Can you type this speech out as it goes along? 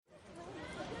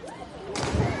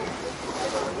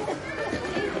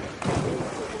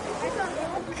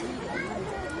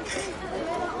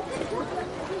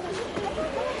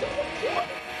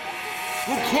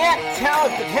can't tell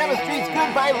if the chemistry's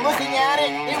good by looking at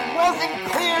it. It wasn't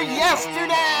clear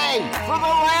yesterday. For the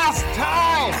last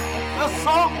time, the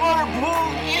saltwater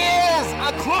pool is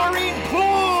a chlorine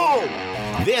pool.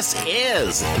 This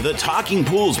is the Talking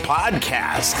Pools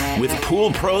podcast with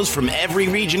pool pros from every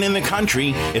region in the country.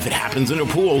 If it happens in a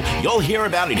pool, you'll hear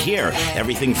about it here.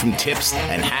 Everything from tips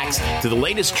and hacks to the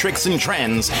latest tricks and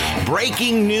trends.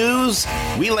 Breaking news,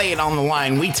 we lay it on the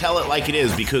line. We tell it like it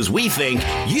is because we think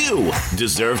you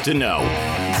deserve to know.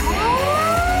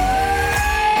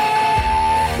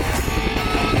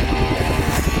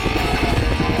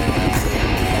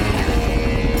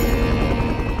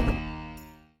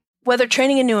 Whether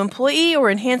training a new employee or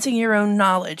enhancing your own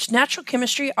knowledge, Natural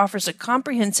Chemistry offers a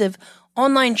comprehensive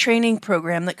online training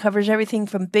program that covers everything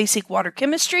from basic water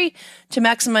chemistry to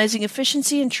maximizing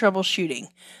efficiency and troubleshooting.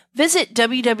 Visit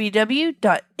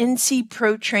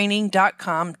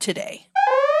www.ncprotraining.com today.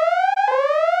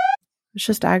 It's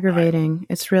just aggravating.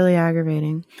 It's really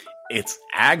aggravating. It's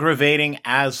aggravating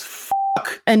as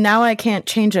fuck. And now I can't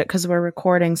change it because we're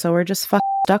recording, so we're just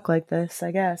stuck like this,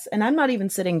 I guess. And I'm not even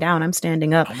sitting down. I'm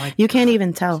standing up. You can't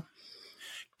even tell.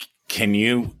 Can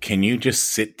you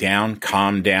just sit down,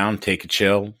 calm down, take a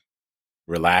chill,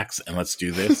 relax, and let's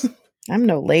do this? I'm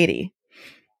no lady.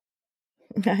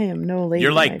 I am no lady.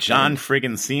 You're like John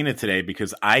friggin' Cena today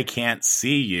because I can't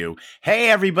see you. Hey,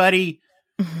 everybody.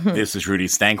 This is Rudy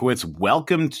Stankiewicz.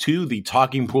 Welcome to the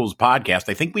Talking Pools podcast.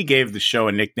 I think we gave the show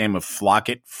a nickname of Flock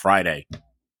It Friday.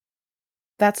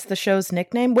 That's the show's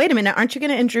nickname? Wait a minute. Aren't you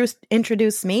going to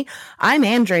introduce me? I'm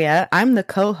Andrea. I'm the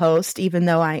co-host, even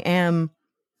though I am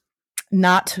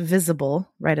not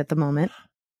visible right at the moment.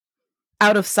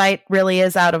 Out of sight really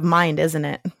is out of mind, isn't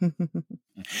it?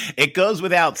 It goes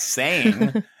without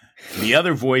saying. The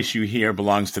other voice you hear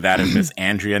belongs to that of Miss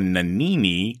Andrea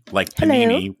Nannini, like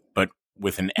Panini, Hello. but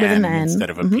with an N instead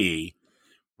of a P.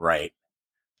 Right.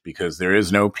 Because there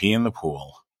is no P in the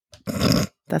pool.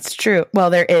 That's true. Well,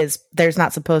 there is. There's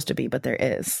not supposed to be, but there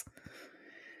is.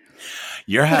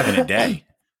 You're having a day.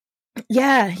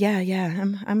 Yeah.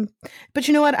 I'm. But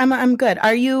you know what? I'm good.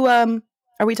 Are you? Are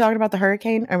we talking about the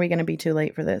hurricane? Are we going to be too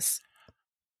late for this?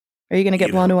 Are you going to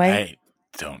get blown away? I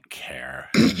don't care.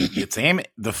 It's aiming.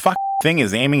 The fuck thing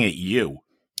is aiming at you.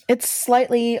 It's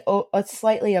slightly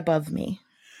above me.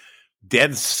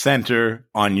 Dead center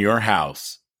on your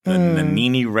house, the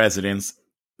Nannini residence.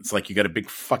 It's like you got a big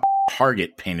fuck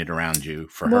target painted around you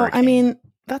for hurricane. I mean,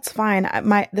 that's fine.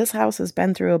 This house has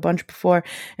been through a bunch before,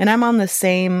 and I'm on the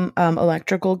same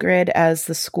electrical grid as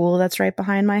the school that's right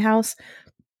behind my house.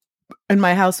 And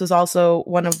my house was also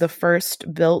one of the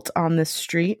first built on this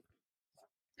street.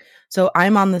 So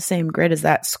I'm on the same grid as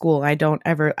that school.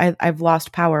 I've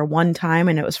lost power one time,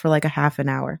 and it was for like a half an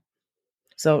hour.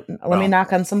 So let me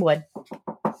knock on some wood.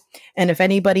 And if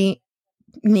anybody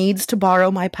needs to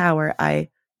borrow my power, I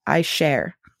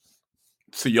share.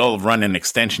 So you'll run an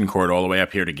extension cord all the way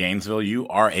up here to Gainesville. You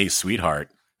are a sweetheart.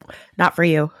 Not for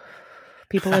you.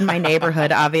 People in my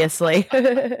neighborhood, obviously.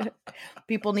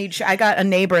 People need. I got a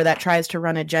neighbor that tries to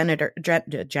run a generator, and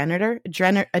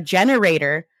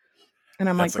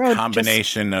I'm That's like, bro, a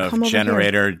combination of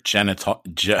generator, genital.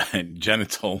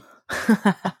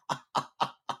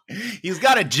 He's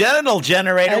got a genital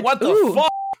generator. What the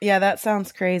fuck? Yeah, that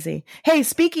sounds crazy. Hey,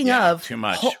 speaking of too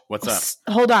much. What's up?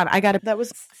 Hold on, I got it. That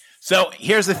was. So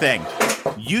here's the thing.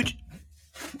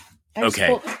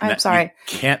 Okay. I'm sorry. You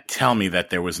can't tell me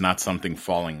that there was not something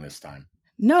falling this time.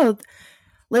 No.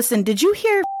 Listen, did you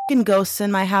hear f***ing ghosts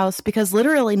in my house? Because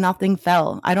literally nothing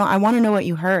fell. I want to know what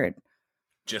you heard.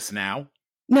 Just now?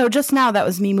 No, just now. That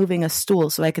was me moving a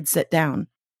stool so I could sit down.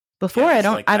 Before I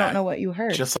don't know what you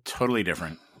heard. Just totally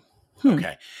different.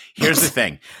 Okay. Here's the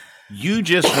thing. You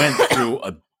just went through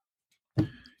a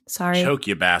Sorry. Choke,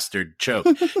 you bastard. Choke.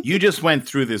 You just went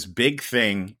through this big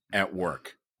thing at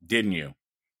work, didn't you? Is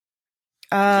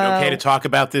it okay to talk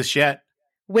about this yet?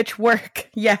 Which work?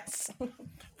 Yes.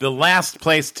 The last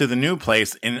place to the new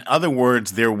place. In other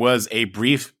words, there was a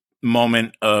brief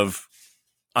moment of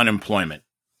unemployment.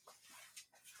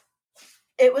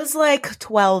 It was like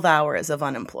 12 hours of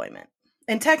unemployment.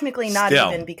 And technically not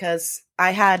even because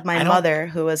I had my mother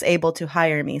who was able to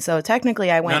hire me. So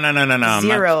technically I went No.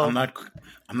 zero.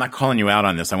 I'm not calling you out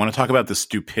on this. I want to talk about the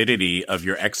stupidity of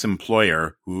your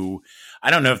ex-employer who,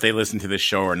 I don't know if they listen to this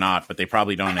show or not, but they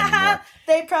probably don't anymore.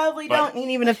 They probably don't.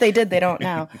 And even if they did, they don't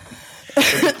now.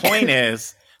 The point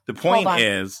is,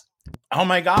 oh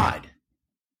my God.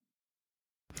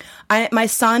 My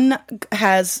son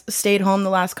has stayed home the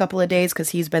last couple of days because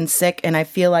he's been sick, and I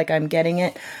feel like I'm getting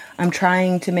it. I'm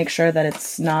trying to make sure that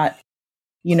it's not,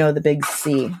 the big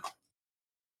C.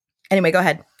 Anyway, go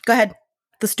ahead.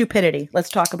 the stupidity. Let's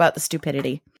talk about the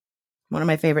stupidity. One of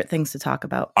my favorite things to talk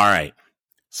about. All right.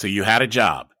 So you had a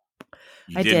job.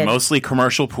 You did mostly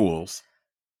commercial pools.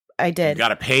 I did. You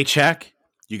got a paycheck.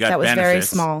 You got benefits. That was very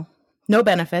small. No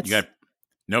benefits. You got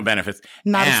no benefits.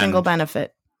 Not a single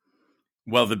benefit.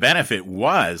 Well, the benefit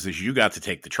is you got to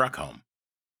take the truck home.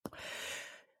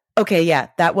 Okay, yeah,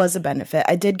 that was a benefit.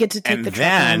 I did get to take the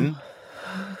truck home.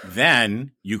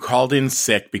 Then you called in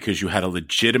sick because you had a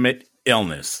legitimate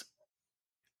illness.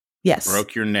 Yes.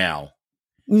 Broke your nail.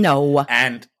 No.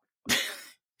 And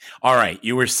all right,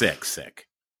 you were sick.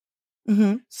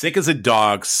 Mm-hmm. Sick as a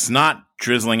dog, snot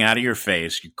drizzling out of your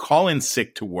face. You call in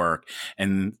sick to work,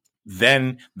 and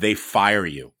then they fire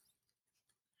you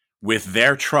with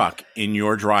their truck in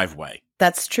your driveway.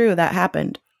 That's true. That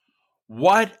happened.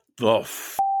 What the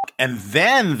f***? And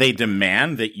then they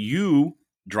demand that you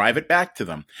drive it back to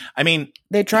them. I mean,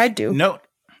 they tried to.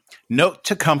 Note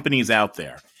to companies out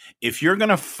there. If you're going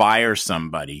to fire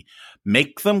somebody,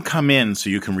 make them come in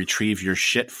so you can retrieve your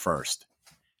shit first.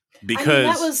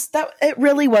 Because it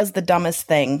really was the dumbest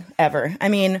thing ever. I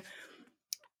mean,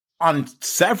 on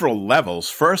several levels.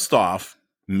 First off,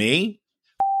 me,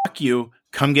 fuck you,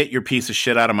 come get your piece of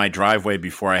shit out of my driveway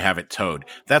before I have it towed.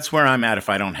 That's where I'm at if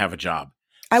I don't have a job.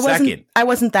 I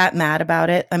wasn't that mad about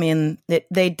it. I mean,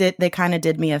 they kind of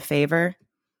did me a favor.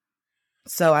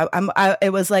 So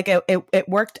it was like it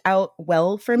worked out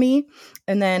well for me.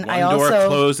 And then one door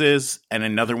closes and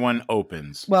another one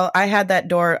opens. Well, I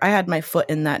had my foot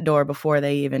in that door before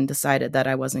they even decided that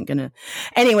I wasn't gonna.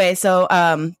 Anyway, so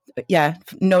yeah,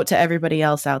 note to everybody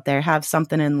else out there: have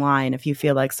something in line if you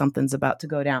feel like something's about to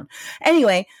go down.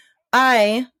 Anyway,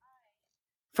 I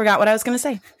forgot what I was gonna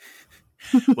say.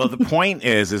 Well, the point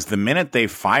is the minute they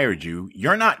fired you,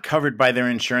 you're not covered by their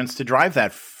insurance to drive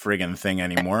that friggin' thing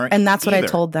anymore. And that's what I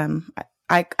told them.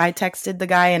 I texted the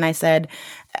guy and I said,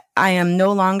 I am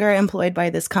no longer employed by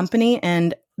this company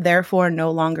and therefore no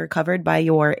longer covered by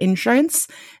your insurance.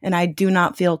 And I do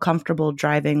not feel comfortable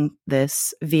driving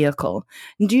this vehicle.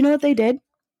 And do you know what they did?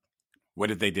 What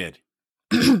did they did?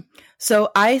 So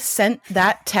I sent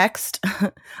that text.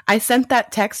 I sent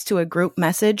that text to a group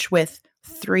message with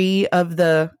 3 of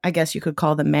the, I guess you could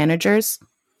call them managers.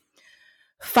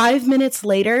 5 minutes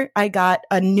later, I got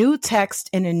a new text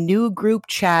in a new group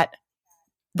chat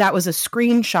that was a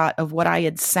screenshot of what I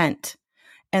had sent.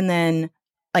 And then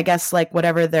I guess like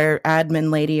whatever their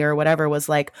admin lady or whatever was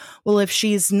like, well, if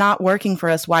she's not working for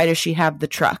us, why does she have the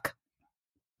truck?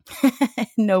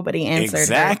 Nobody answered.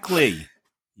 Exactly. Her.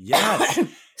 Yes.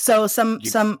 So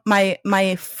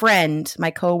my friend,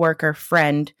 my coworker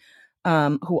friend,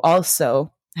 who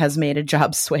also has made a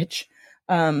job switch,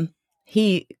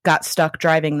 he got stuck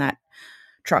driving that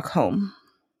truck home.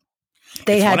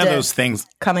 They had one of those things.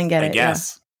 Come and get it.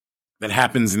 Yes, that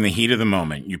happens in the heat of the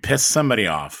moment. You piss somebody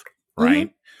off, right?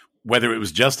 Mm-hmm. Whether it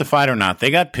was justified or not,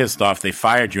 they got pissed off. They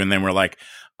fired you, and then we're like,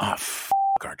 "Oh,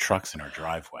 our truck's in our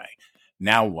driveway.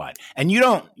 Now what?" And you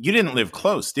didn't live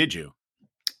close, did you?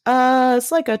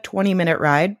 It's like a 20-minute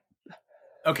ride.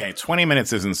 Okay, 20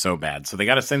 minutes isn't so bad. So they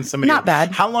got to send somebody. Not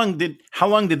bad. How long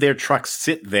did their truck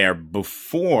sit there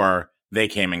before they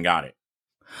came and got it?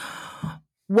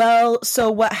 Well,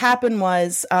 so what happened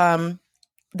was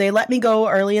they let me go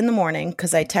early in the morning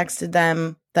because I texted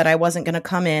them that I wasn't going to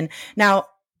come in. Now,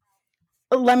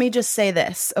 let me just say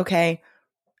this, okay?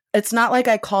 It's not like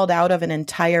I called out of an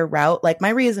entire route. Like my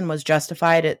reason was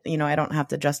justified. I don't have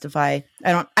to justify.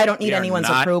 I don't need anyone's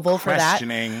approval for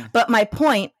that. But my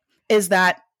point is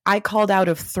that I called out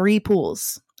of 3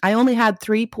 pools. I only had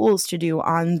 3 pools to do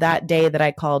on that day that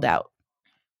I called out.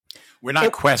 We're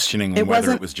not questioning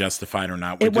whether it was justified or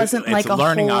not. It wasn't like a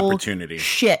learning whole opportunity.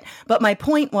 Shit. But my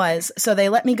point was, so they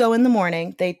let me go in the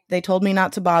morning. They told me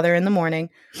not to bother in the morning.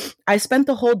 I spent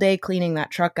the whole day cleaning that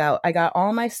truck out. I got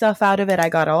all my stuff out of it. I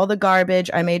got all the garbage.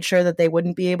 I made sure that they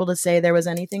wouldn't be able to say there was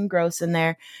anything gross in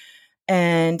there.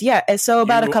 And yeah, so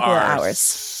about a couple of hours.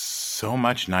 So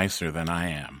much nicer than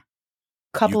I am.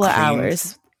 Couple of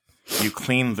hours. You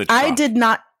cleaned the truck. I did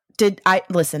not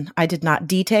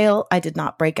detail. I did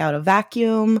not break out a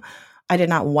vacuum. I did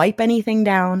not wipe anything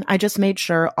down. I just made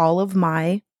sure all of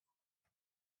my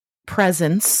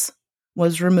presence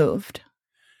was removed.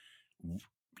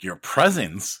 Your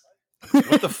presence?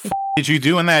 What the f*** did you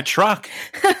do in that truck?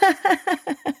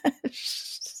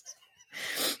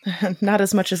 Not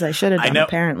as much as I should have done,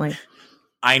 apparently.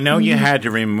 I know you had to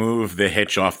remove the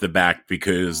hitch off the back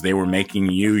because they were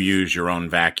making you use your own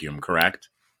vacuum, correct?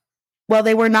 Well,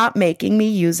 they were not making me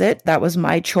use it. That was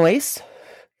my choice.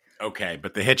 Okay,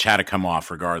 but the hitch had to come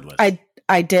off regardless.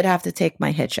 I did have to take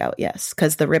my hitch out, yes,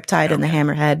 because the Riptide and the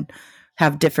Hammerhead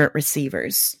have different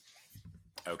receivers.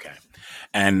 Okay.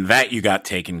 And that you got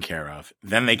taken care of.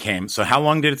 Then they came. So how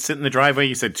long did it sit in the driveway?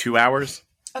 You said 2 hours?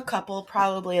 A couple,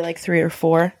 probably like 3 or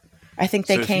 4. I think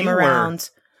they So if came you around.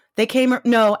 They came.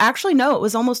 No, actually, no. It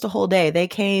was almost a whole day. They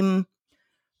came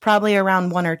probably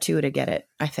around 1 or 2 to get it,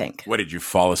 I think. What, did you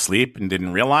fall asleep and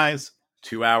didn't realize?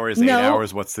 2 hours, 8 No.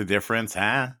 hours? What's the difference?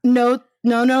 Huh? No.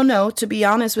 To be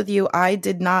honest with you, I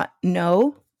did not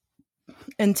know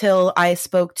until I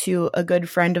spoke to a good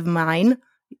friend of mine,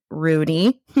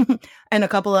 Rudy, and a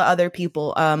couple of other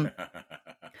people.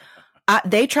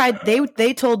 They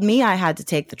told me I had to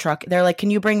take the truck. They're like,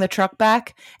 can you bring the truck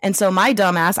back? And so my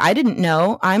dumbass, I didn't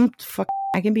know. I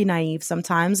can be naive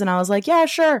sometimes. And I was like, yeah,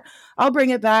 sure. I'll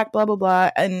bring it back, blah, blah, blah.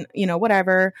 And,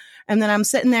 whatever. And then I'm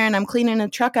sitting there and I'm cleaning the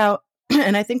truck out.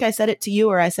 And I think I said it to you,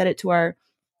 or I said it to our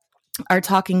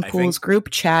Talking Pools group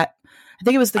chat. I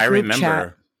think it was the group chat. I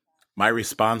remember my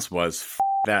response was,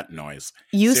 that noise.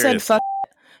 You Seriously. said,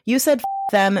 you said,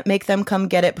 them, make them come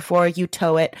get it before you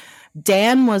tow it.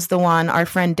 Dan was the one, our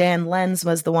friend Dan Lenz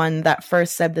was the one that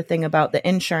first said the thing about the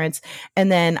insurance.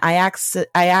 And then I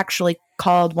actually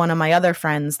called one of my other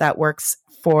friends that works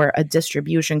for a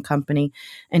distribution company.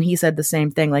 And he said the same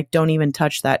thing, like, don't even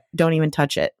touch that. Don't even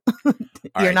touch it.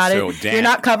 You're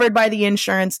not covered by the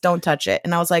insurance. Don't touch it.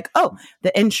 And I was like, oh,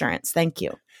 the insurance. Thank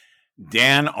you.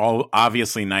 Dan,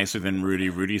 obviously nicer than Rudy.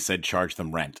 Rudy said, charge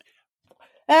them rent.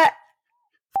 It.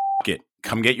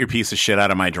 Come get your piece of shit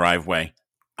out of my driveway.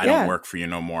 I don't work for you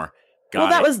no more.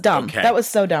 That was dumb. Okay. That was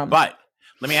so dumb. But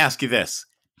let me ask you this.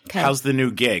 Okay. How's the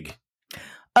new gig?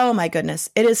 Oh my goodness.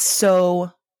 It is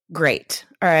so great.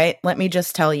 All right. Let me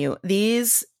just tell you.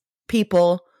 These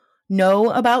people know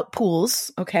about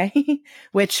pools, okay?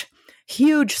 Which,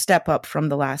 huge step up from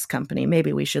the last company.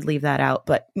 Maybe we should leave that out,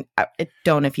 but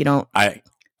don't if you don't. I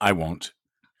won't.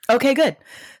 Okay, good.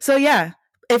 So yeah.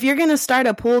 If you're going to start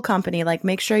a pool company, like,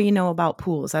 make sure you know about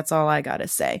pools. That's all I got to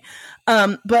say.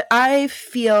 But I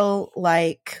feel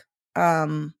like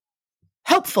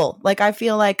helpful. Like, I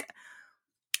feel like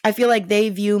they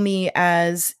view me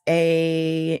as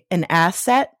an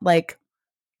asset, like,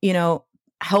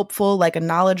 helpful, like a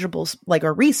knowledgeable, like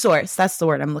a resource. That's the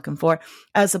word I'm looking for,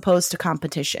 as opposed to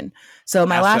competition. So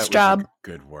my last job,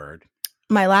 good word.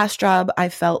 My last job, I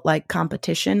felt like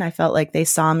competition. I felt like they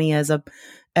saw me as a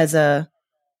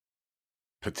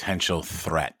potential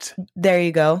threat. There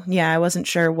you go. Yeah, I wasn't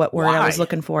sure what word I was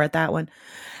looking for at that one.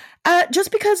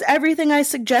 Just because everything I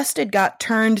suggested got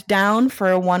turned down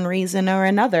for one reason or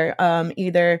another.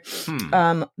 Either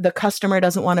the customer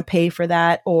doesn't want to pay for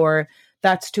that, or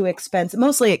that's too expensive.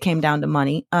 Mostly it came down to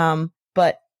money. The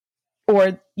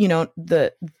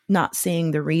not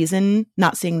seeing the reason,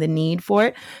 not seeing the need for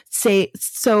it.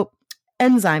 So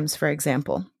enzymes, for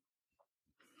example.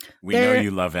 We know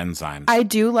you love enzymes. I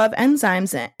do love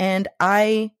enzymes, and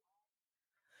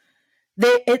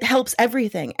it helps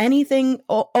everything. Anything,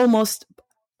 almost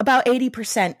about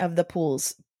 80% of the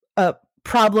pool's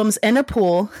problems in a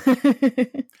pool.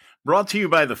 Brought to you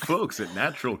by the folks at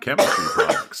Natural Chemistry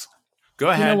Products. Go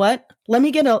ahead. You know what? Let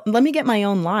me get my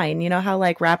own line. You know how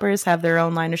like rappers have their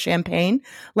own line of champagne?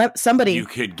 You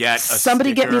could get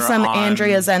somebody get me some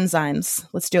Andrea's enzymes.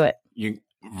 Let's do it.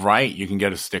 Right. You can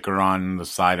get a sticker on the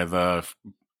side of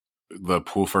the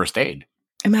pool first aid.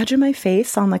 Imagine my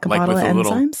face on like a bottle of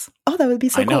enzymes. Oh, that would be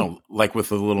so cool. I know. Like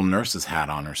with a little nurse's hat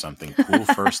on or something. Pool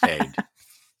first aid.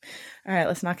 All right.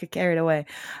 Let's not get carried away.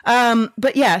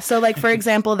 But yeah. So like, for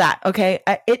example,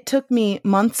 it took me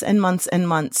months and months and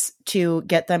months to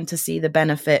get them to see the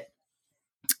benefit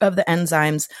of the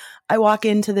enzymes. I walk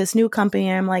into this new company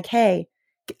and I'm like, hey,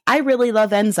 I really love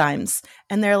enzymes.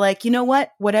 And they're like, you know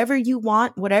what? Whatever you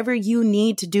want, whatever you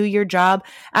need to do your job,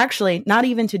 actually, not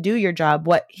even to do your job.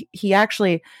 What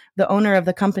the owner of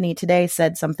the company today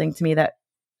said something to me that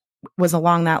was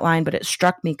along that line, but it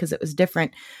struck me because it was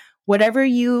different. Whatever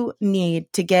you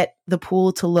need to get the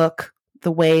pool to look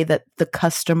the way that the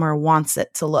customer wants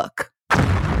it to look.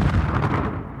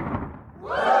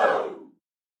 Whoa!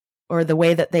 Or the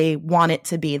way that they want it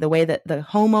to be, the way that the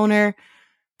homeowner,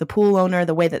 the pool owner,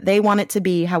 the way that they want it to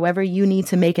be, however you need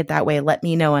to make it that way, let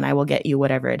me know and I will get you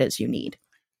whatever it is you need.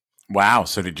 Wow.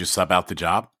 So did you sub out the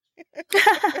job?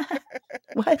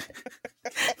 What?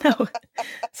 No.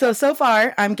 So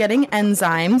far I'm getting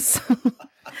enzymes.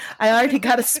 I already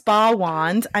got a spa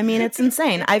wand. I mean, it's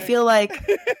insane. I feel like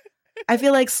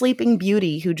Sleeping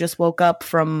Beauty who just woke up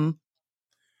from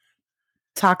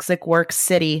toxic work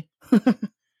city.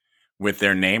 With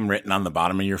their name written on the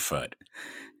bottom of your foot.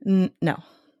 No.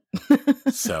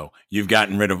 So you've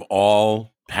gotten rid of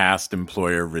all past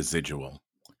employer residual.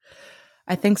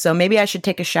 I think so. Maybe I should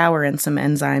take a shower and some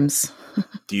enzymes.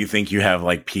 Do you think you have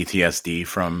like PTSD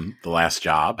from the last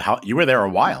job? You were there a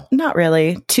while. Not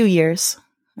really. 2 years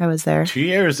I was there. 2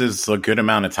 years is a good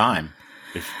amount of time.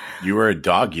 If you were a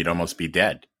dog, you'd almost be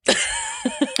dead.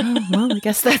 Oh, well, I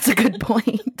guess that's a good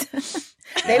point.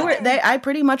 I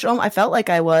pretty much, I felt like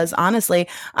I was, honestly,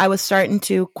 I was starting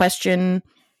to question,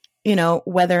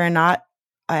 whether or not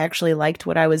I actually liked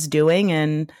what I was doing.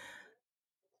 And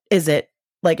is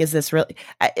this really,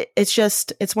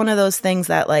 it's one of those things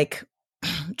that like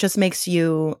just makes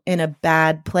you in a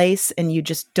bad place and you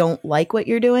just don't like what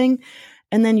you're doing.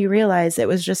 And then you realize it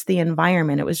was just the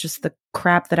environment. It was just the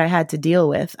crap that I had to deal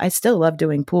with. I still love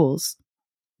doing pools.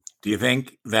 Do you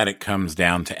think that it comes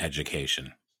down to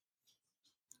education?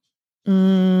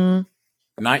 Not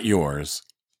yours.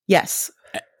 Yes.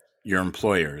 Your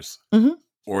employers. Mm-hmm.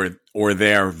 Or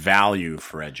their value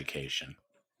for education?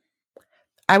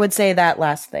 I would say that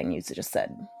last thing you just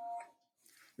said.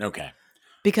 Okay.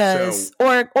 Because,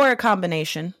 or a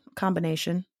combination.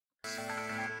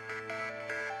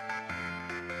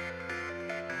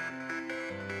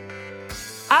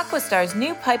 Aquastar's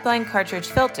new pipeline cartridge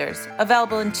filters,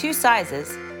 available in 2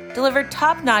 sizes, deliver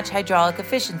top-notch hydraulic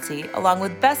efficiency along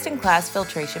with best-in-class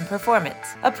filtration performance,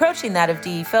 approaching that of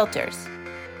DE filters.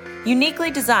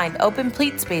 Uniquely designed open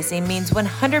pleat spacing means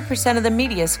 100% of the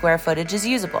media square footage is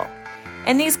usable,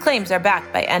 and these claims are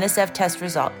backed by NSF test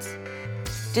results.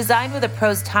 Designed with a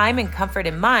pro's time and comfort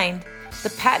in mind, the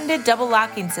patented double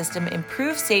locking system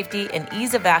improves safety and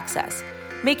ease of access,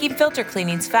 making filter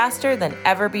cleanings faster than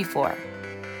ever before.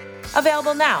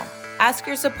 Available now. Ask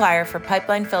your supplier for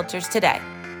pipeline filters today.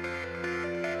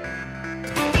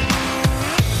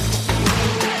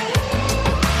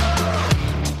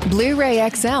 Blu-ray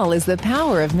XL is the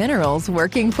power of minerals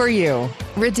working for you.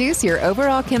 Reduce your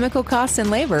overall chemical costs and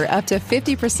labor up to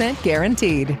 50%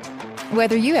 guaranteed.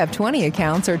 Whether you have 20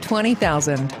 accounts or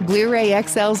 20,000, Blu-ray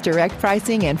XL's direct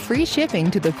pricing and free shipping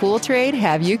to the pool trade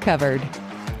have you covered.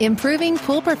 Improving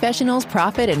pool professionals'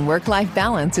 profit and work-life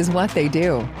balance is what they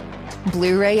do.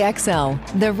 Blu-ray XL,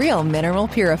 the real mineral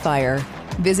purifier.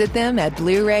 Visit them at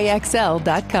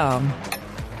BluRayXL.com.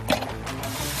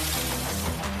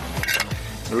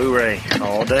 Blu-ray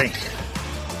all day.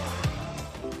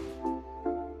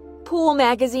 Pool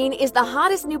Magazine is the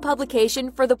hottest new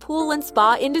publication for the pool and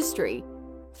spa industry,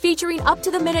 featuring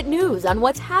up-to-the-minute news on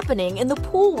what's happening in the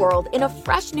pool world in a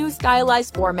fresh new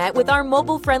stylized format with our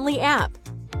mobile-friendly app.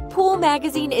 Pool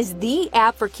Magazine is the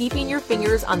app for keeping your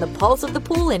fingers on the pulse of the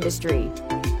pool industry.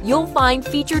 You'll find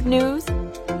featured news,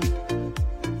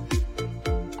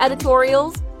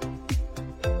 editorials,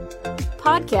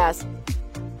 podcasts,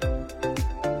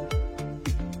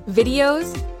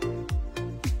 videos,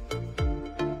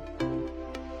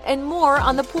 and more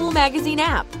on the Pool Magazine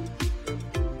app.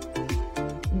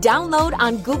 Download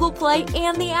on Google Play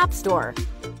and the App Store.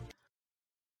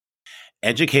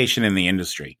 Education in the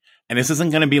industry. And this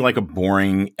isn't going to be like a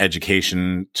boring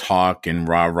education talk and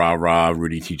rah, rah, rah.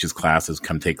 Rudy teaches classes.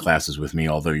 Come take classes with me,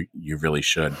 although you really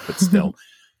should, but still.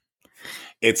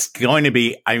 It's going to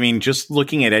be, just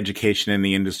looking at education in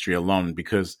the industry alone,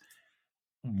 because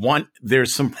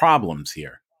there's some problems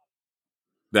here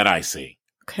that I see.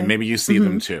 Okay. And maybe you see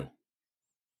them too.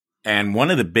 And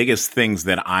one of the biggest things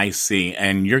that I see,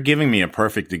 and you're giving me a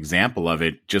perfect example of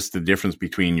it, just the difference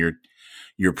between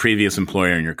your previous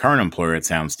employer and your current employer, it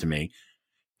sounds to me,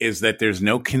 is that there's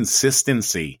no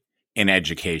consistency in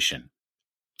education.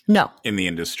 No. In the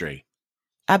industry.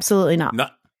 Absolutely not.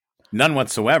 None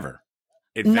whatsoever.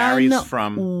 It varies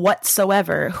from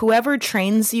whatsoever. Whoever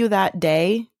trains you that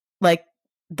day, like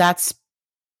that's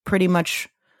pretty much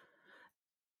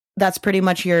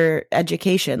your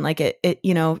education. Like it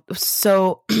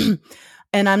so,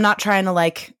 and I'm not trying to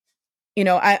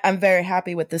I'm very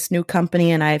happy with this new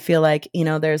company and I feel like,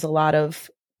 there's a lot of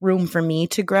room for me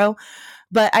to grow,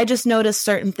 but I just noticed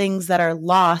certain things that are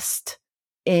lost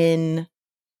in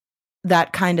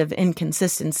that kind of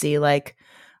inconsistency. Like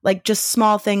just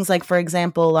small things, like, for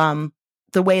example,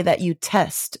 the way that you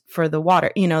test for the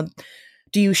water,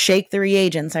 do you shake the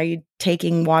reagents? Are you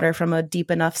taking water from a deep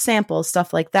enough sample?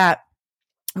 Stuff like that,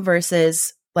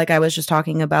 versus like I was just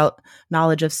talking about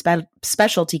knowledge of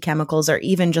specialty chemicals, or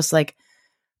even just like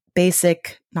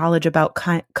basic knowledge about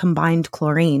combined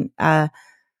chlorine. I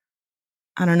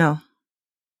don't know.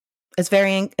 It's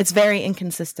very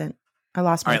inconsistent. I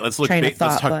lost my train of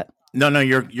thought, but no,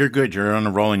 you're good. You're on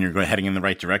a roll and you're heading in the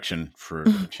right direction for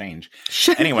a change.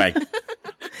 Anyway,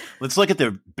 let's look at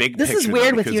the big picture. This is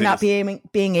weird with you not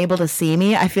being able to see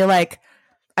me. I feel like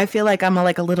I feel like I'm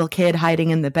like a little kid hiding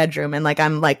in the bedroom, and like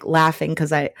I'm like laughing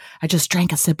because I just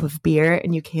drank a sip of beer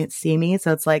and you can't see me.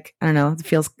 So it's like, I don't know.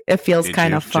 It feels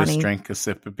kind of funny. Just drank a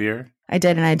sip of beer? I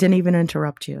did, and I didn't even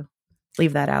interrupt you.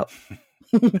 Leave that out.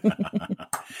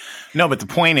 No, but the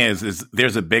point is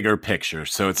there's a bigger picture.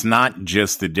 So it's not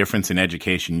just the difference in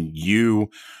education you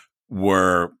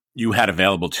had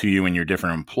available to you and your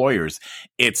different employers.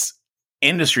 It's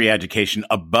industry education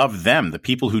above them, the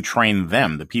people who train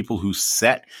them, the people who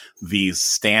set these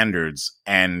standards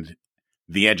and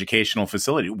the educational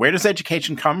facility. Where does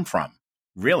education come from?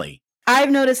 Really?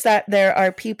 I've noticed that there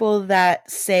are people that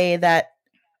say that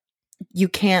you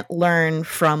can't learn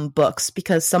from books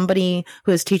because somebody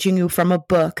who is teaching you from a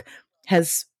book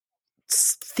has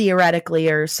theoretically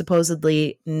or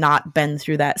supposedly not been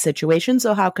through that situation.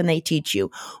 So how can they teach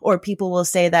you? Or people will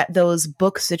say that those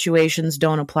book situations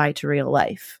don't apply to real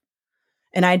life.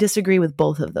 And I disagree with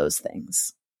both of those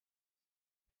things.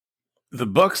 The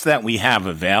books that we have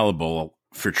available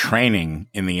for training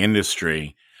in the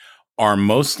industry are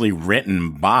mostly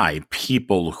written by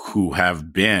people who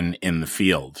have been in the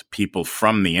field, people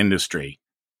from the industry.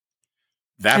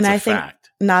 That's a fact.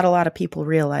 Think not a lot of people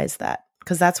realize that.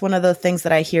 Because that's one of the things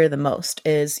that I hear the most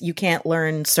is you can't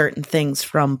learn certain things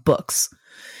from books.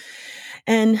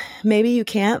 And maybe you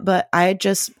can't, but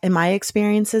in my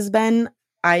experience has been,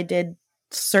 I did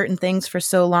certain things for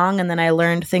so long and then I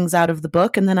learned things out of the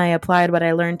book and then I applied what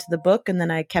I learned to the book and then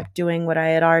I kept doing what I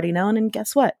had already known. And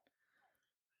guess what?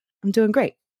 I'm doing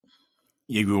great.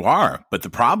 You are. But the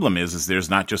problem is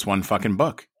there's not just one fucking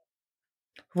book.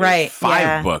 Right.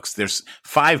 Five books. There's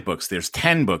 5 books. There's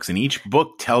 10 books. And each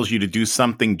book tells you to do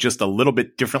something just a little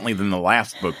bit differently than the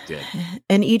last book did.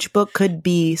 And each book could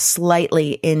be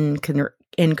slightly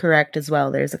incorrect as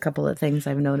well. There's a couple of things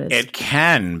I've noticed. It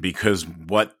can, because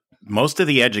what most of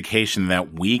the education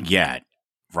that we get,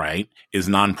 right, is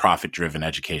nonprofit driven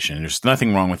education. There's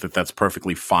nothing wrong with it. That's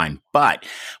perfectly fine. But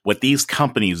what these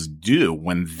companies do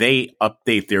when they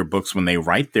update their books, when they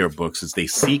write their books, is they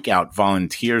seek out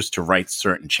volunteers to write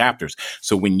certain chapters.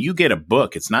 So when you get a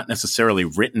book, it's not necessarily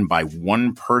written by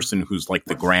one person who's like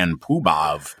the grand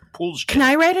poobah of Pools. Can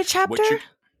I write a chapter?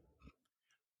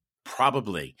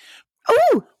 Probably.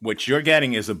 Oh, what you're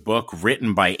getting is a book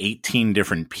written by 18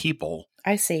 different people.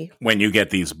 I see. When you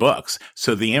get these books.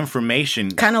 So the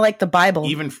information... kind of like the Bible.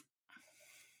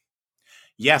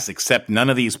 Yes, except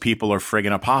none of these people are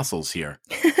friggin' apostles here.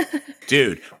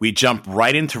 Dude, we jump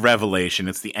right into Revelation.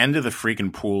 It's the end of the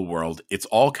freaking pool world. It's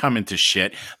all coming to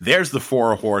shit. There's the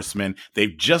 4 horsemen.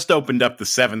 They've just opened up the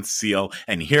 7th seal,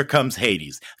 and here comes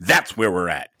Hades. That's where we're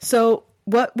at. So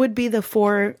what would be the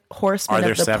 4 horsemen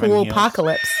of the pool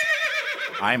apocalypse?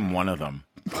 I'm one of them.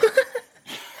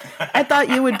 I thought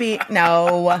you would be.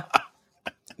 No.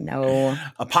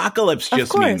 Apocalypse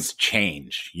just means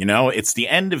change. You know, it's the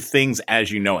end of things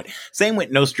as you know it. Same with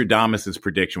Nostradamus'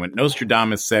 prediction. What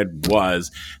Nostradamus said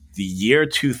was the year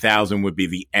 2000 would be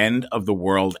the end of the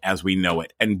world as we know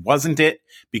it. And wasn't it?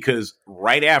 Because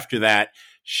right after that,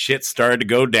 shit started to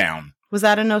go down. Was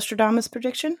that a Nostradamus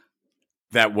prediction?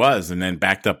 That was, and then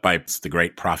backed up by the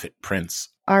great prophet Prince.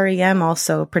 REM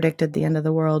also predicted the end of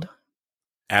the world.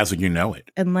 As you know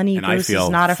it. And Lenny Bruce is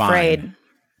not afraid.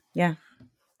 Yeah.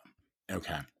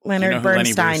 Okay. Leonard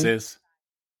Bernstein. Lenny Bruce is?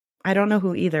 I don't know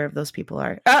who either of those people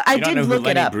are. I did look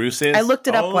it up. Bruce is? I looked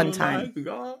it up one time.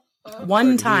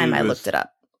 One time I looked it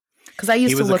up. Because I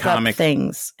used to look up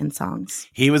things in songs.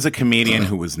 He was a comedian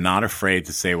who was not afraid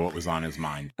to say what was on his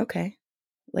mind. Okay.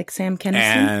 Like Sam Kinison?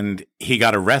 And he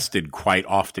got arrested quite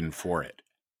often for it.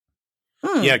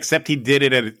 Yeah, except he did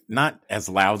it not as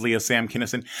loudly as Sam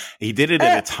Kinison. He did it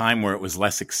at a time where it was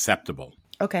less acceptable.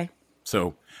 Okay.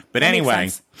 So, but anyway,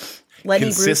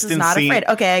 Lenny Bruce is not afraid.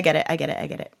 Okay, I get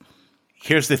it.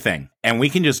 Here's the thing, and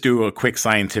we can just do a quick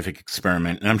scientific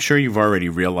experiment, and I'm sure you've already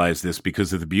realized this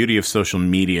because of the beauty of social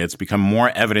media. It's become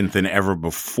more evident than ever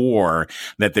before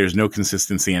that there's no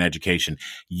consistency in education.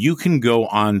 You can go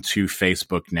on to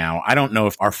Facebook now. I don't know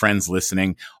if our friends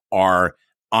listening are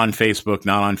on Facebook,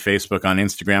 not on Facebook, on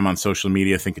Instagram, on social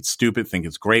media, think it's stupid, think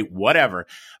it's great, whatever.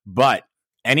 But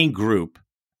any group,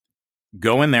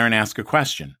 go in there and ask a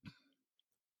question.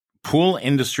 Pool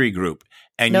industry group.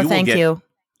 And you will get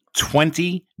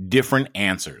 20 different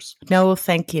answers. No,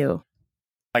 thank you.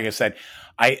 Like I said,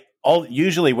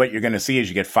 usually what you're going to see is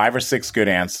you get 5 or 6 good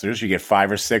answers. You get 5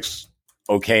 or 6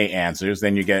 okay answers.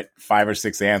 Then you get 5 or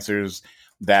 6 answers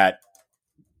that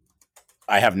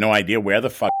I have no idea where the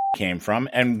fuck came from,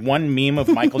 and one meme of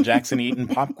Michael Jackson eating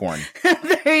popcorn.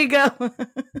 There you go.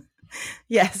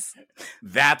 Yes.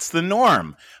 That's the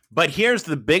norm. But here's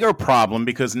the bigger problem,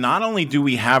 because not only do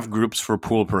we have groups for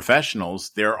pool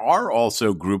professionals, there are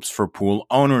also groups for pool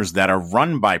owners that are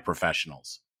run by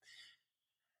professionals.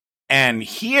 And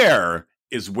here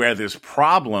is where this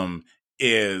problem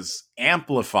is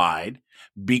amplified,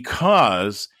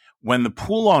 because when the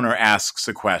pool owner asks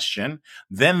a question,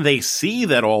 then they see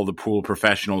that all the pool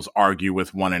professionals argue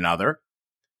with one another.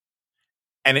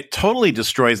 And it totally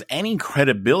destroys any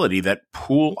credibility that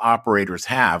pool operators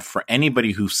have for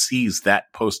anybody who sees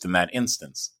that post in that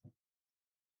instance.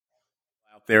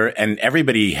 Out there, and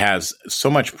everybody has so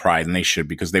much pride, and they should,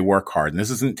 because they work hard. And this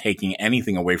isn't taking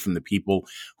anything away from the people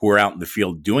who are out in the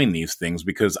field doing these things,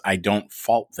 because I don't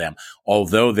fault them.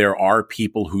 Although there are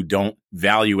people who don't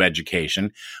value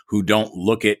education, who don't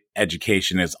look at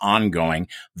education as ongoing,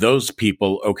 those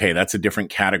people, okay, that's a different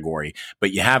category.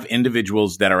 But you have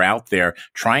individuals that are out there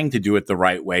trying to do it the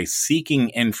right way, seeking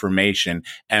information,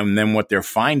 and then what they're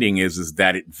finding is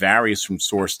that it varies from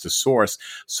source to source.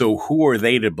 So who are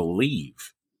they to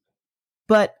believe?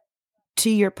 But to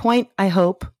your point, I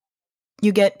hope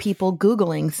you get people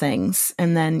Googling things,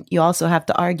 and then you also have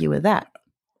to argue with that.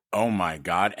 Oh my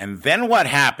God. And then what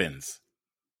happens?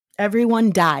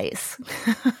 Everyone dies.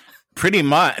 Pretty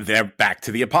much. They're back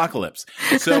to the apocalypse.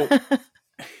 So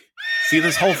see,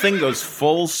 this whole thing goes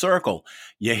full circle.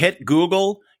 You hit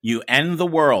Google, you end the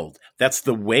world. That's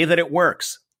the way that it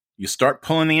works. You start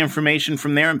pulling the information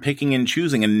from there and picking and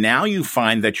choosing. And now you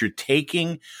find that you're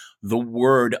taking the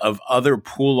word of other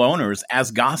pool owners as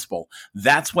gospel.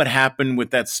 That's what happened with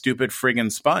that stupid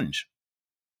friggin' sponge.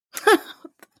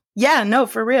 Yeah, no,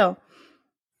 for real.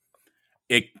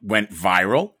 It went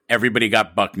viral. Everybody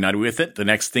got buck nutty with it. The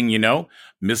next thing you know,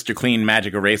 Mr. Clean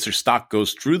Magic Eraser stock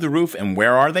goes through the roof. And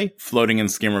where are they? Floating in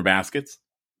skimmer baskets.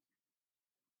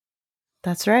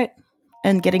 That's right.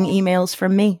 And getting emails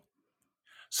from me.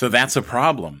 So that's a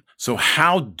problem. So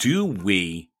how do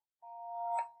we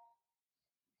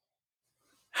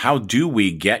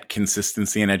get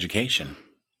consistency in education?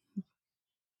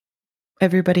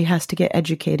 Everybody has to get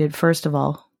educated, first of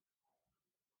all.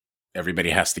 Everybody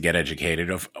has to get educated.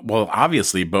 Well,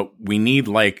 obviously, but we need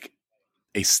like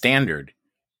a standard.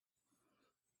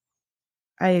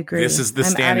 I agree. This is the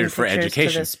standard for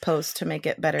education. To this post to make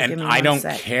it better. And I don't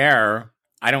care.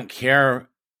 I don't care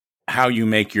how you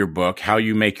make your book, how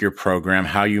you make your program,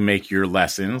 how you make your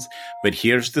lessons. But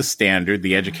here's the standard.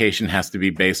 The education has to be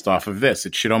based off of this.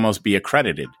 It should almost be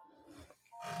accredited.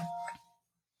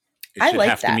 It should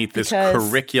have to meet this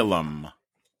curriculum.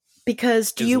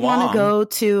 Because do you want to go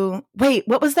to, wait,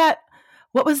 what was that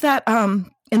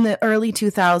in the early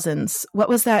 2000s? What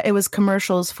was that? It was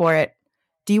commercials for it.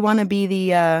 Do you want to be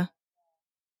the,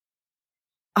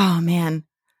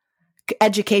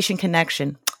 Education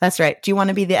Connection. That's right. Do you want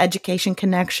to be the Education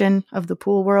Connection of the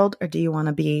pool world, or do you want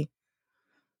to be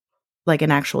like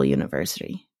an actual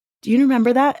university? Do you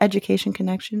remember that, Education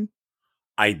Connection?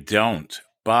 I don't,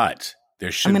 but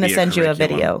there should be I'm going to send you a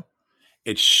video.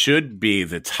 It should be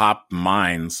the top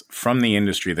minds from the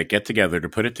industry that get together to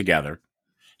put it together.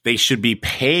 They should be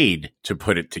paid to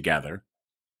put it together.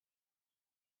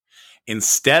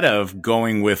 Instead of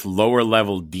going with lower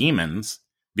level demons,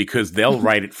 because they'll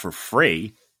write it for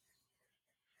free,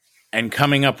 and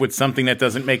coming up with something that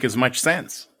doesn't make as much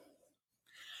sense.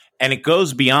 And it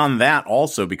goes beyond that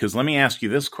also, because let me ask you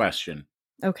this question.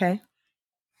 Okay.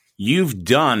 You've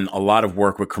done a lot of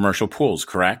work with commercial pools,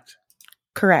 correct?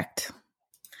 Correct.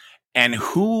 And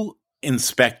who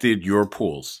inspected your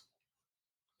pools?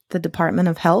 The Department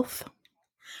of Health.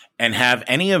 And have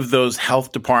any of those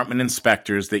health department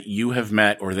inspectors that you have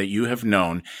met or that you have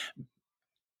known,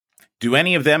 do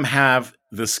any of them have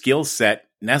the skill set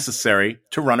necessary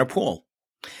to run a pool?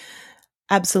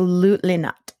 Absolutely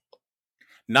not.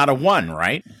 Not a one,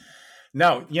 right?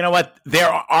 No, you know what? There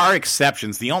are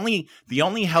exceptions. The only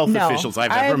health officials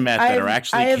I've ever met that are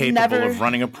actually capable of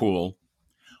running a pool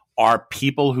are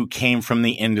people who came from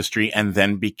the industry and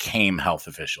then became health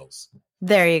officials.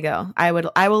 There you go. I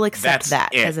will accept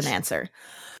that as an answer.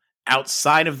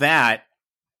 Outside of that,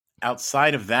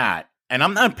 and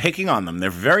I'm not picking on them. They're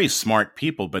very smart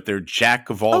people, but they're jack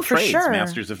of all trades,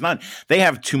 masters of none. They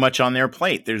have too much on their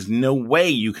plate. There's no way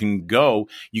you can go.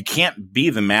 You can't be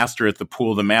the master at the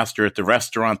pool, the master at the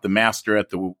restaurant, the master at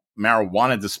the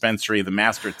marijuana dispensary, the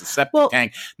master at the septic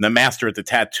tank, the master at the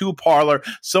tattoo parlor,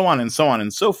 so on and so on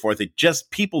and so forth. It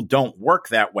just, people don't work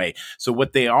that way. So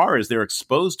what they are is they're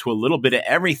exposed to a little bit of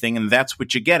everything, and that's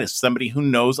what you get, is somebody who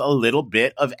knows a little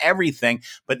bit of everything,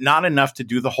 but not enough to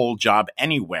do the whole job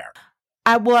anywhere.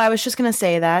 I was just going to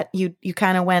say that you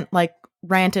kind of went like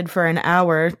ranted for an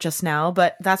hour just now,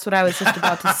 but that's what I was just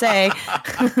about to say,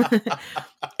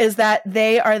 is that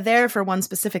they are there for one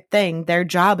specific thing. Their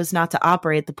job is not to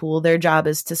operate the pool. Their job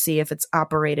is to see if it's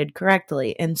operated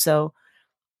correctly. And so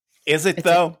is it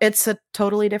though? It's a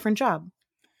totally different job.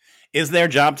 Is their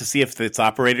job to see if it's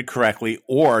operated correctly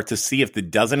or to see if the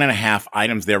 12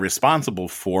 items they're responsible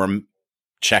for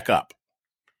check up?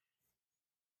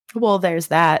 Well, there's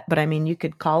that, but I mean, you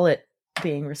could call it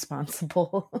being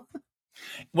responsible.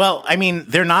 Well, I mean,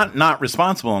 they're not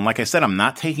responsible. And like I said, I'm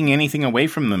not taking anything away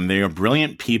from them. They are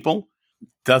brilliant people.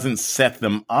 Doesn't set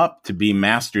them up to be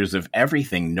masters of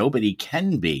everything. Nobody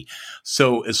can be.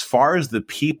 So as far as the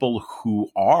people who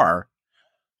are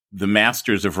the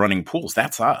masters of running pools,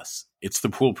 that's us. It's the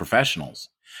pool professionals.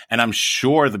 And I'm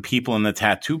sure the people in the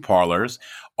tattoo parlors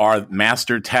are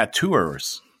master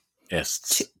tattooers.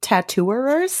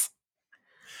 Tattooers?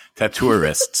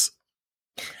 Tattooerists.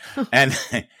 And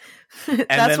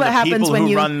that's what happens when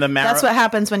you that's what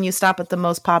happens when you stop at the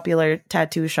most popular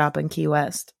tattoo shop in Key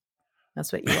West.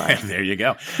 That's what you are. There you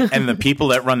go. And the people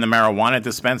that run the marijuana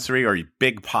dispensary are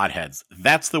big potheads.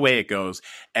 That's the way it goes.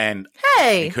 And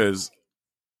because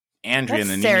Andrea and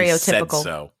the Nini said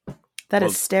so. That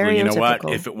is stereotypical. Well, you know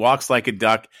what? If it walks like a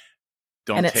duck,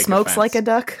 don't take offense. And it smokes like a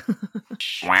duck?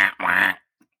 Wah, wah.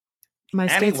 My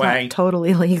state's not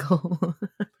totally legal.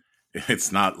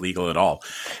 It's not legal at all.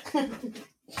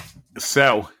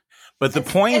 So, but the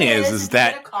point is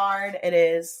that a card, it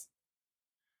is.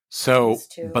 So,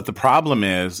 but the problem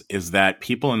is that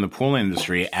people in the pool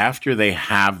industry, after they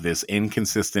have this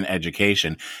inconsistent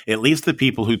education, at least the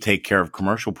people who take care of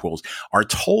commercial pools, are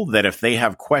told that if they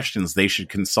have questions, they should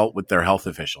consult with their health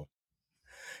official.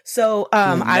 So,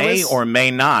 I or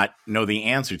may not know the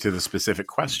answer to the specific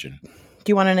question. Do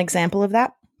you want an example of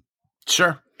that?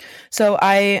 Sure. So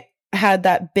I had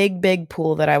that big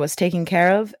pool that I was taking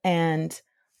care of, and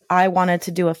I wanted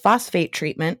to do a phosphate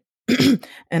treatment,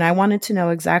 and I wanted to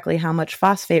know exactly how much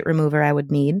phosphate remover I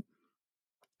would need.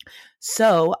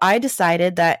 So I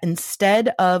decided that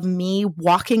instead of me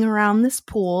walking around this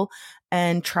pool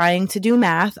and trying to do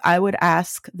math, I would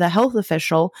ask the health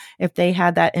official if they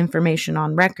had that information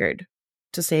on record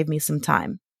to save me some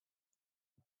time.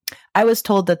 I was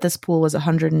told that this pool was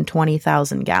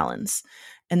 120,000 gallons.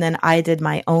 And then I did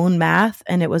my own math,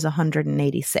 and it was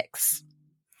 186.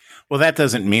 Well, that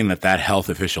doesn't mean that health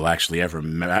official actually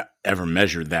ever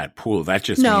measured that pool. That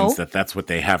just means that that's what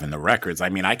they have in the records. I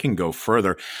mean, I can go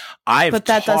further. But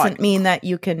that doesn't mean that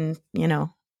you can,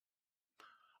 No,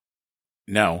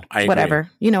 I whatever.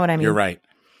 Agree. You know what I mean? You're right.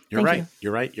 You're right.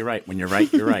 When you're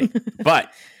right, you're right. But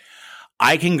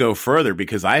I can go further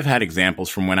because I've had examples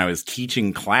from when I was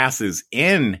teaching classes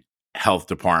in health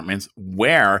departments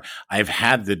where I've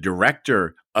had the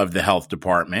director of the health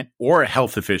department or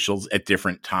health officials at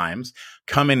different times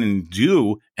come in and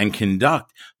do and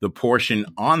conduct the portion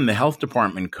on the health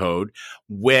department code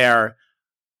where,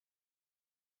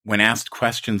 when asked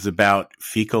questions about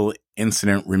fecal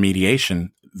incident remediation,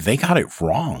 they got it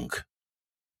wrong.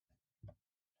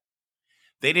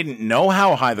 They didn't know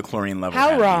how high the chlorine level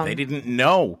had to be. They didn't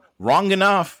know. Wrong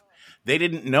enough. They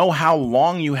didn't know how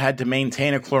long you had to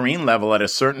maintain a chlorine level at a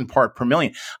certain part per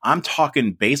million. I'm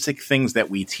talking basic things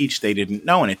that we teach they didn't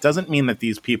know. And it doesn't mean that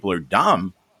these people are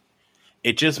dumb.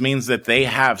 It just means that they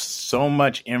have so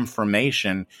much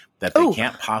information that they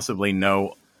can't possibly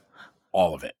know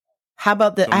all of it. How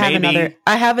about that? So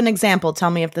I have an example. Tell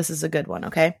me if this is a good one,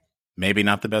 okay? Maybe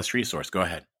not the best resource. Go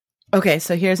ahead. Okay,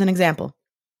 so here's an example.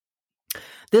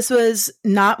 This was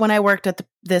not when I worked at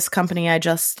this company I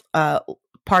just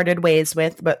parted ways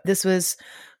with, but this was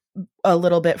a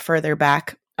little bit further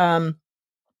back. I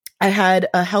had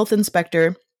a health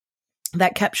inspector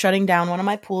that kept shutting down one of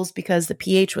my pools because the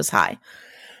pH was high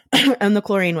and the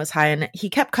chlorine was high. And he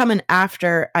kept coming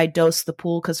after I dosed the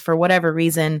pool because for whatever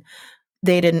reason,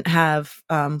 they didn't have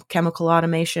chemical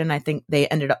automation. I think they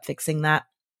ended up fixing that.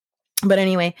 But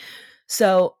anyway,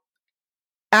 so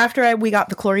after we got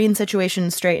the chlorine situation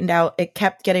straightened out, it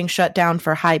kept getting shut down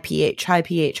for high pH.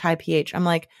 I'm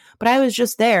like, but I was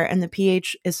just there and the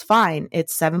pH is fine.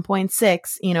 It's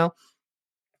 7.6,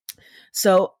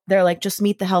 So they're like, just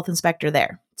meet the health inspector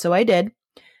there. So I did.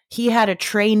 He had a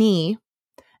trainee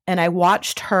and I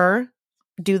watched her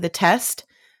do the test,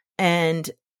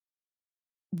 and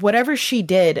whatever she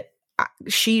did,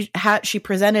 she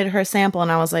presented her sample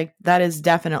and I was like, that is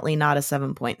definitely not a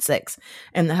 7.6.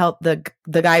 And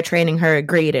the guy training her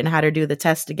agreed and had her do the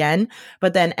test again,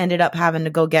 but then ended up having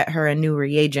to go get her a new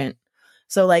reagent.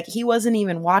 So like he wasn't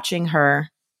even watching her,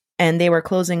 and they were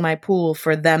closing my pool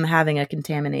for them having a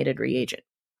contaminated reagent.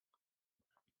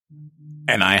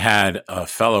 And I had a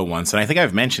fellow once, and I think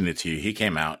I've mentioned it to you. He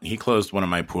came out and he closed one of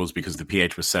my pools because the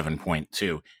pH was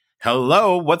 7.2.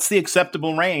 Hello, what's the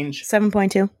acceptable range?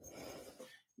 7.2.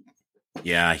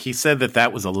 Yeah, he said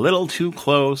that was a little too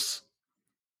close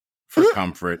for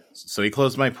comfort, so he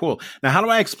closed my pool. Now, how do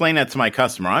I explain that to my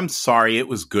customer? I'm sorry, it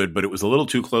was good, but it was a little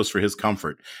too close for his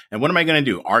comfort. And what am I going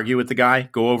to do? Argue with the guy?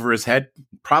 Go over his head?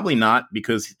 Probably not,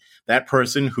 because that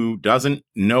person who doesn't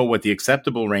know what the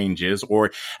acceptable range is,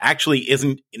 or actually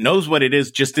knows what it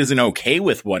is, just isn't okay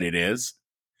with what it is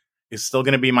still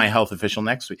going to be my health official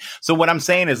next week. So what I'm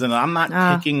saying is that I'm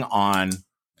not picking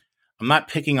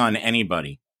on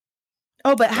anybody.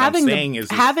 Oh, but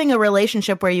having a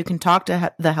relationship where you can talk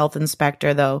to the health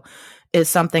inspector, though, is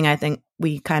something I think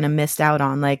we kind of missed out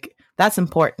on. Like, that's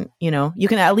important. You know, you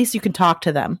can talk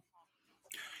to them.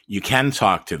 You can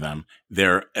talk to them.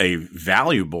 They're a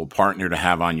valuable partner to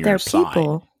have on your side.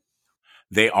 People.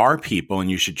 They are people, and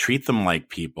you should treat them like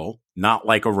people, not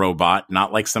like a robot,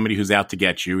 not like somebody who's out to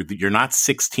get you. You're not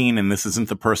 16, and this isn't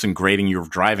the person grading your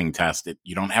driving test.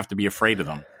 You don't have to be afraid of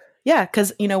them. Yeah,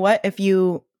 because you know what? If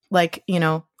you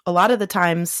a lot of the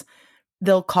times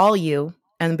they'll call you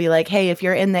and be like, hey, if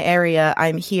you're in the area,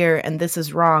 I'm here and this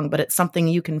is wrong, but it's something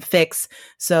you can fix.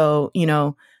 So,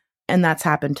 and that's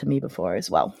happened to me before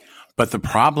as well. But the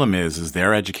problem is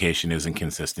their education isn't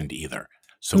consistent either.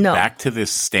 So back to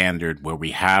this standard where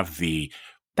we have the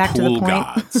pool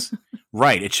gods.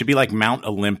 Right. It should be like Mount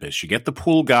Olympus. You get the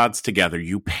pool gods together.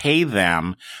 You pay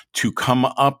them to come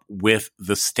up with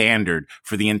the standard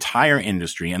for the entire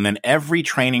industry. And then every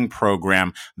training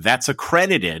program that's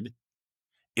accredited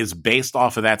is based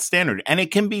off of that standard. And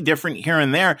it can be different here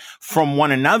and there from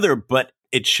one another, but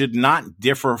it should not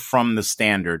differ from the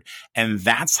standard. And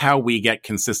that's how we get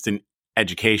consistent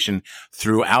education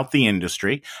throughout the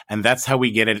industry. And that's how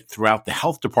we get it throughout the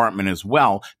health department as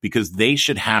well, because they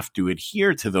should have to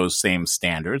adhere to those same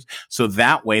standards. So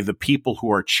that way, the people who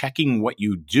are checking what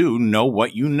you do know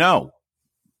what you know.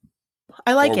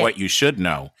 I like it. Or what you should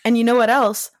know. And you know what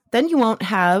else? Then you won't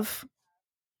have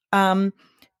the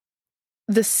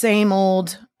same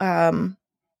old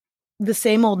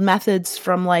methods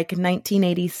from like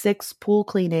 1986 pool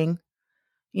cleaning.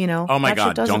 Oh my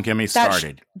God, don't get me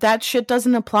started. That shit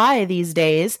doesn't apply these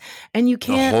days. And you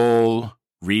can't. The whole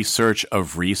research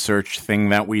of research thing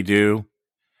that we do,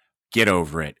 get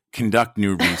over it. Conduct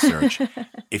new research.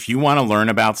 If you want to learn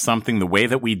about something, the way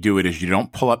that we do it is you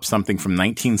don't pull up something from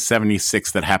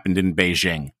 1976 that happened in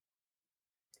Beijing.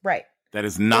 Right. That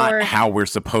is not how we're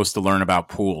supposed to learn about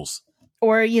pools.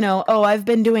 Or, I've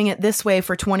been doing it this way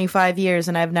for 25 years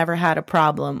and I've never had a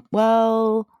problem.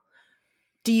 Well,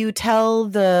 do you tell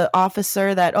the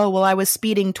officer that, I was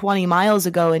speeding 20 miles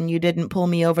ago and you didn't pull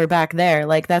me over back there?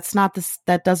 Like, that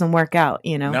doesn't work out,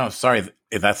 No, sorry.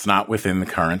 That's not within the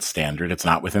current standard. It's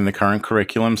not within the current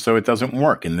curriculum, so it doesn't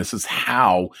work. And this is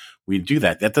how we do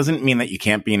that. That doesn't mean that you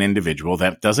can't be an individual.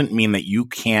 That doesn't mean that you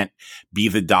can't be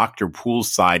the doctor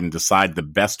poolside and decide the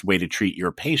best way to treat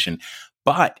your patient.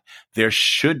 But there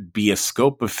should be a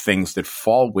scope of things that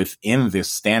fall within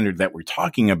this standard that we're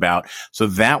talking about. So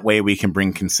that way we can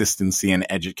bring consistency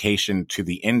and education to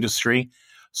the industry.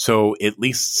 So at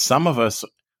least some of us,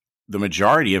 the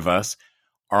majority of us,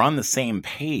 are on the same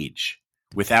page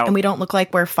without. And we don't look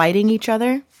like we're fighting each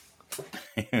other.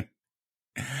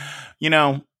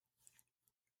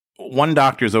 One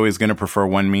doctor is always going to prefer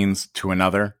one means to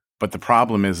another. But the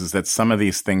problem is that some of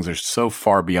these things are so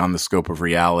far beyond the scope of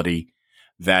reality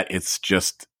that it's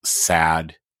just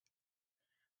sad.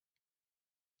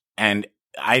 And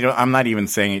I'm not even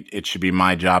saying it should be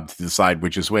my job to decide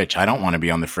which is which. I don't want to be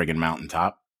on the friggin'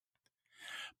 mountaintop.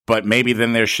 But maybe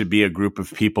then there should be a group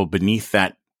of people beneath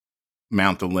that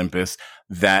Mount Olympus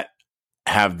that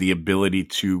have the ability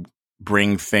to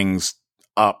bring things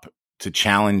up, to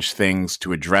challenge things,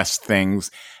 to address things.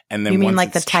 And then you mean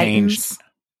like the Titans?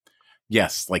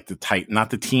 Yes, like not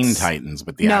the Teen Titans,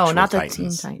 but the actual Titans. No, not the Teen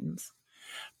Titans.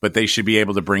 But they should be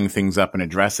able to bring things up and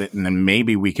address it. And then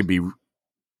maybe we could be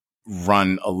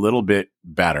run a little bit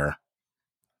better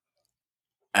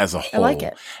as a whole. I like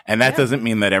it. And that doesn't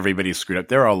mean that everybody's screwed up.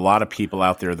 There are a lot of people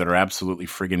out there that are absolutely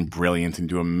friggin' brilliant and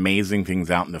do amazing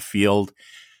things out in the field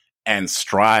and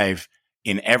strive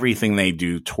in everything they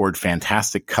do toward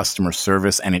fantastic customer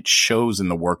service. And it shows in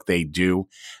the work they do.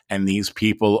 And these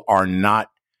people are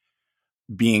not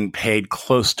being paid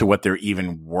close to what they're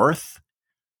even worth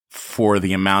for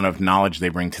the amount of knowledge they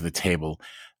bring to the table.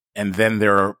 And then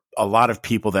there are a lot of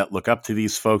people that look up to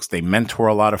these folks. They mentor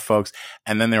a lot of folks.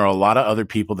 And then there are a lot of other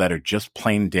people that are just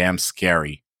plain damn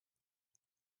scary.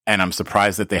 And I'm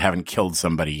surprised that they haven't killed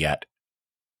somebody yet.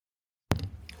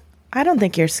 I don't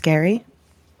think you're scary.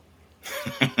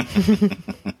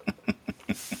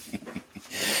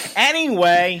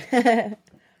 Anyway,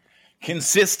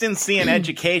 consistency in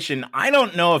education. I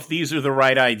don't know if these are the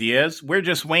right ideas. We're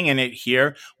just winging it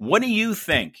here. What do you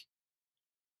think?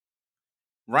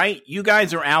 Right? You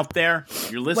guys are out there.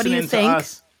 You're listening What do you to think?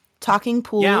 us. Talking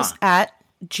Pools at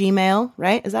Gmail,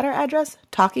 right? Is that our address?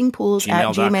 Talkingpools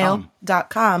at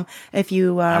gmail.com. If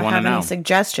you have any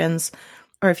suggestions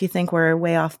or if you think we're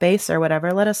way off base or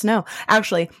whatever, let us know.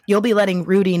 Actually, you'll be letting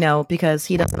Rudy know because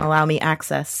he doesn't allow me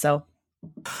access. So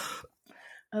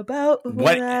about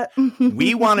what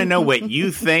we want to know what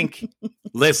you think.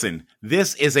 Listen,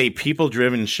 this is a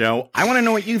people-driven show. I want to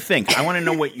know what you think. I want to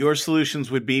know what your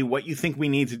solutions would be, what you think we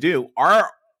need to do.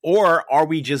 Or are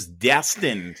we just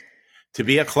destined to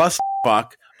be a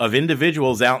clusterfuck of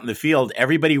individuals out in the field,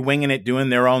 everybody winging it, doing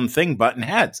their own thing, button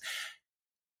heads?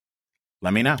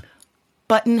 Let me know.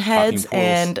 Button heads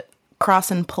and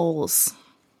crossing poles.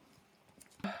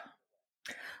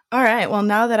 All right. Well,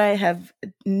 now that I have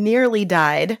nearly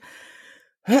died,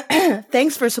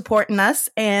 thanks for supporting us.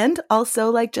 And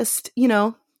also, just,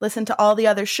 listen to all the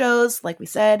other shows. Like we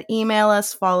said, email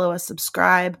us, follow us,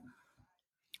 subscribe,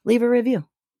 leave a review.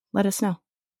 Let us know.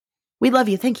 We love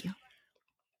you. Thank you.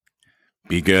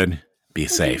 Be good. Be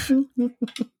safe.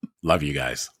 Love you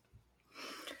guys.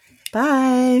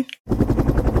 Bye.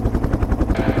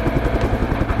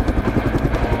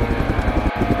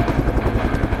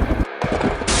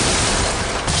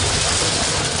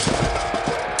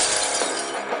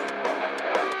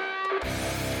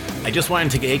 I just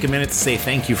wanted to take a minute to say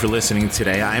thank you for listening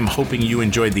today. I'm hoping you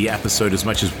enjoyed the episode as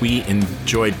much as we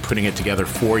enjoyed putting it together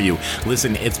for you.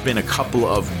 Listen, it's been a couple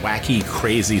of wacky,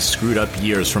 crazy, screwed up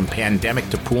years from pandemic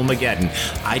to Poolmageddon.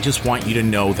 I just want you to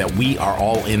know that we are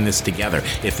all in this together.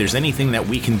 If there's anything that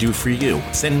we can do for you,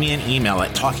 send me an email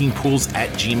at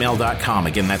talkingpools@gmail.com.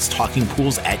 Again, that's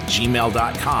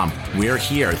talkingpools@gmail.com. We're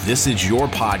here. This is your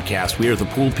podcast. We are the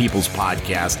Pool People's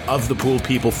podcast, of the Pool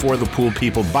People, for the Pool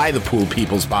People, by the Pool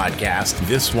People's podcast.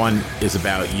 This one is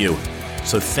about you.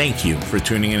 So thank you for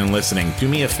tuning in and listening. Do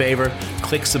me a favor,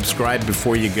 click subscribe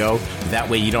before you go. That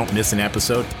way you don't miss an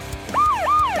episode.